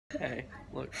Hey,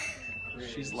 look,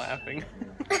 she's laughing.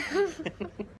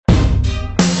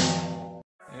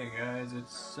 Hey guys,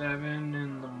 it's 7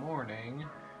 in the morning,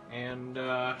 and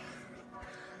I'm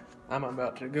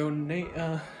about to go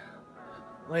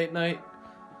late night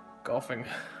golfing.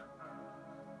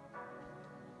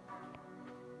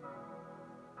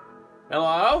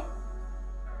 Hello?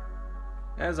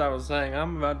 As I was saying,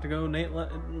 I'm about to go Nate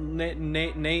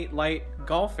light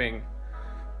golfing,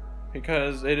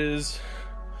 because it is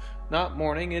not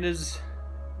morning, it is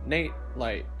Nate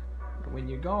light. When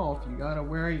you golf, you gotta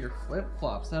wear your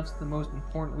flip-flops. That's the most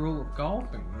important rule of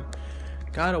golfing.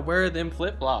 Gotta wear them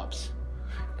flip-flops.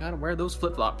 Gotta wear those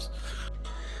flip-flops.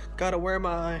 Gotta wear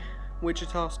my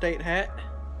Wichita State hat,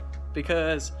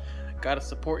 because gotta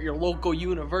support your local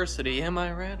university. Am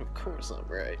I right? Of course I'm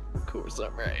right. Of course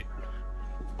I'm right.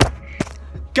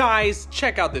 Guys,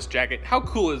 check out this jacket. How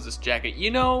cool is this jacket?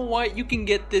 You know what? You can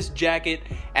get this jacket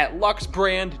at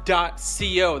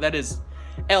luxbrand.co. That is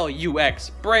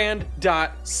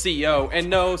luxbrand.co. And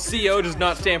no, CO does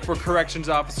not stand for corrections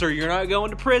officer. You're not going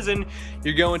to prison.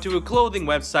 You're going to a clothing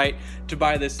website to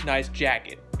buy this nice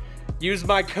jacket. Use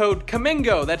my code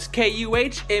Kuhmengo, that's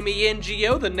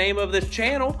Kuhmengo, the name of this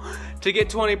channel, to get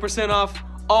 20% off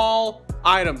all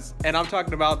items. And I'm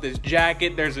talking about this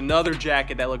jacket. There's another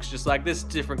jacket that looks just like this,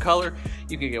 different color.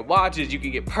 You can get watches, you can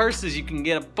get purses, you can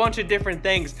get a bunch of different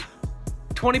things.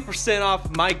 20% off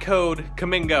my code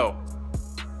Kuhmengo.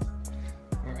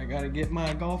 Alright, I gotta get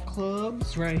my golf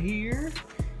clubs right here,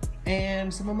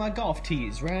 and some of my golf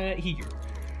tees right here.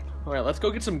 Alright, let's go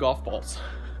get some golf balls.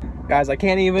 Guys, I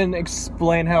can't even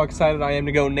explain how excited I am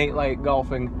to go Nate Light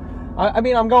golfing. I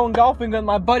mean, I'm going golfing with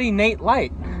my buddy Nate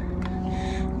Light.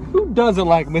 Who doesn't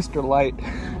like Mr. Light?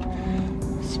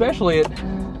 Especially at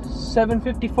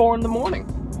 7:54 in the morning.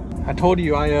 I told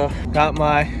you I got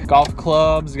my golf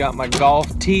clubs, got my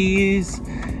golf tees.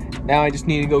 Now I just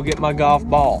need to go get my golf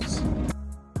balls.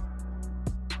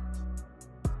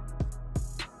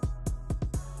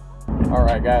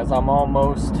 Alright guys, I'm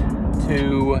almost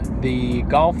to the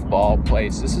golf ball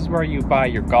place. This is where you buy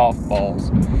your golf balls,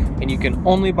 and you can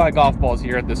only buy golf balls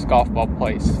here at this golf ball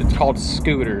place. It's called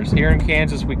Scooters. Here in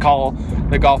Kansas, we call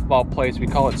the golf ball place, we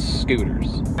call it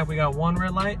Scooters. We got one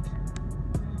red light,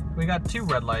 we got two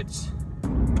red lights.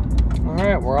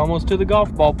 Alright, we're almost to the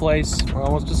golf ball place. We're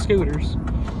almost to Scooters.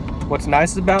 What's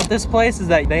nice about this place is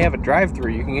that they have a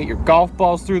drive-thru. You can get your golf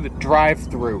balls through the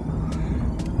drive-thru.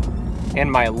 And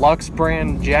my Lux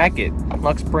brand jacket,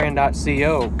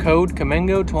 luxbrand.co, code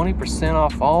Kuhmengo, 20%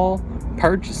 off all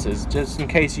purchases, just in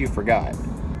case you forgot.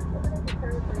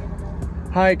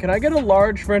 Hi, can I get a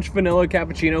large French vanilla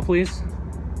cappuccino, please?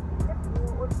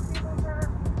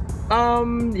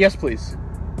 Yes, please.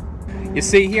 You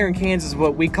see, here in Kansas,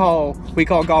 what we call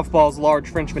golf balls large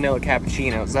French vanilla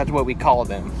cappuccinos. That's what we call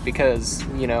them, because,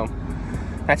 you know,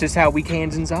 that's just how we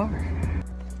Kansans are.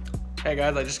 Hey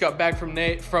guys, I just got back from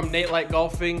Nate Light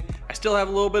golfing. I still have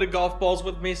a little bit of golf balls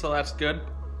with me, so that's good.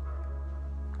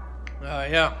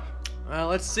 Yeah.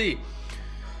 Let's see.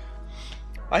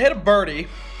 I hit a birdie,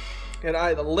 and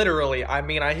I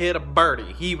hit a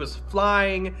birdie. He was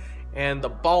flying, and the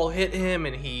ball hit him,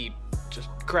 and he just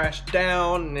crashed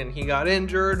down, and he got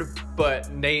injured. But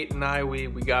Nate and I, we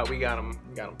got him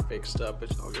fixed up.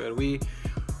 It's all good.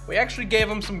 We actually gave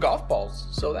him some golf balls,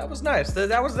 so that was nice.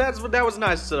 That was nice of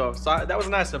us. That was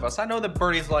nice of us. I know that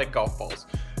birdies like golf balls,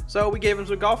 so we gave him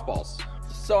some golf balls.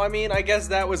 So I mean, I guess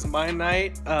that was my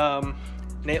night.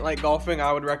 Nate Light golfing.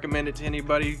 I would recommend it to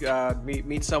anybody.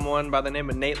 Meet someone by the name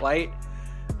of Nate Light.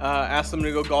 Ask them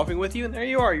to go golfing with you, and there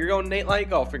you are. You're going Nate Light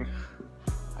golfing.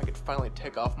 I could finally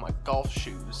take off my golf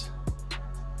shoes.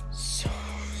 So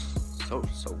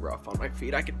rough on my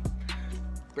feet. I could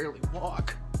barely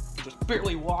walk. Just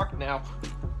barely walk now.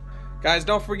 Guys,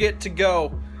 don't forget to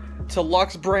go to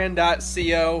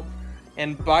luxbrand.co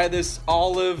and buy this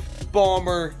olive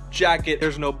bomber jacket.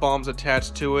 There's no bombs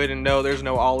attached to it, and no, there's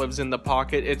no olives in the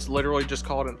pocket. It's literally just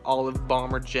called an olive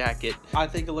bomber jacket. I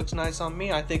think it looks nice on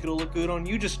me. I think it'll look good on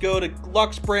you. Just go to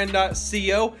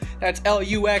luxbrand.co. That's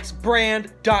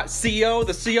luxbrand.co.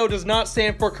 The CO does not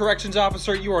stand for corrections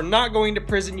officer. You are not going to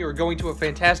prison. You are going to a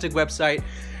fantastic website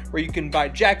where you can buy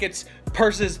jackets,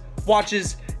 purses,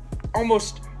 watches,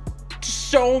 almost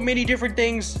so many different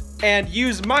things, and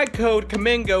use my code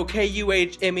Kuhmengo,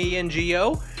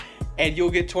 Kuhmengo, and you'll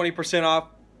get 20% off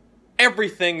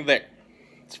everything there.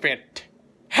 It's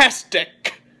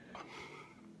fantastic.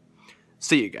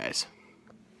 See you guys.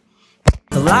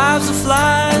 The lives are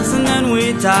flies and then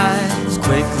we die as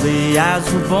quickly as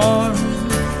we're born.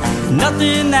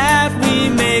 Nothing that we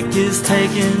make is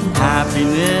taken,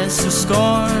 happiness or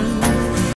scorn.